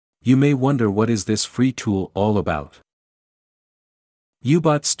You may wonder, what is this free tool all about?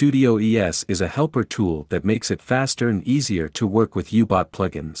 UBot Studio ES is a helper tool that makes it faster and easier to work with UBot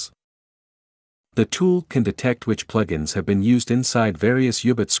plugins. The tool can detect which plugins have been used inside various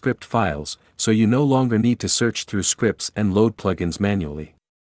UBot script files, so you no longer need to search through scripts and load plugins manually.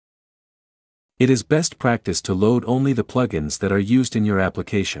 It is best practice to load only the plugins that are used in your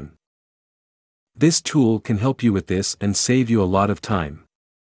application. This tool can help you with this and save you a lot of time.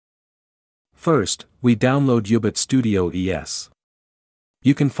 First, we download UBot Studio ES.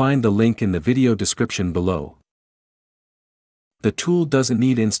 You can find the link in the video description below. The tool doesn't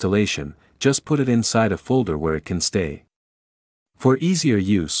need installation, just put it inside a folder where it can stay. For easier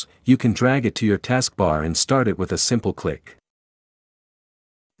use, you can drag it to your taskbar and start it with a simple click.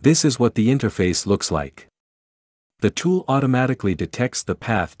 This is what the interface looks like. The tool automatically detects the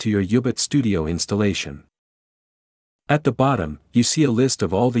path to your UBot Studio installation. At the bottom, you see a list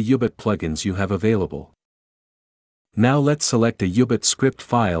of all the UBot plugins you have available. Now let's select a UBot script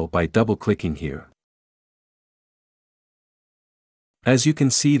file by double-clicking here. As you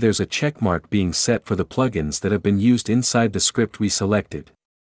can see, there's a checkmark being set for the plugins that have been used inside the script we selected.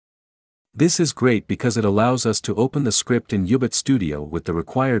 This is great because it allows us to open the script in UBot Studio with the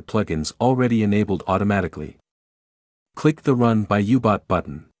required plugins already enabled automatically. Click the Run by UBot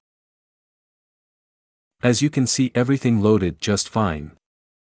button. As you can see, everything loaded just fine.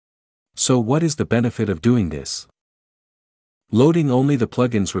 So what is the benefit of doing this? Loading only the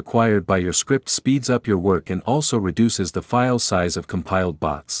plugins required by your script speeds up your work and also reduces the file size of compiled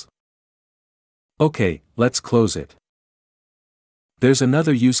bots. Okay, let's close it. There's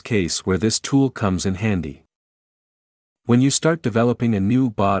another use case where this tool comes in handy. When you start developing a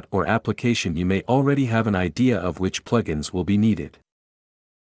new bot or application, you may already have an idea of which plugins will be needed.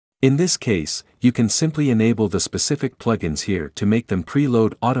 In this case, you can simply enable the specific plugins here to make them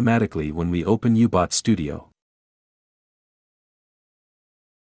preload automatically when we open UBot Studio.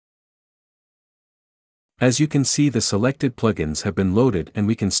 As you can see, the selected plugins have been loaded and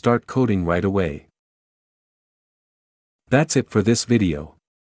we can start coding right away. That's it for this video.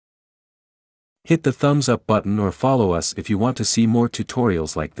 Hit the thumbs up button or follow us if you want to see more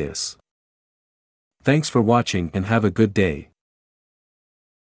tutorials like this. Thanks for watching and have a good day.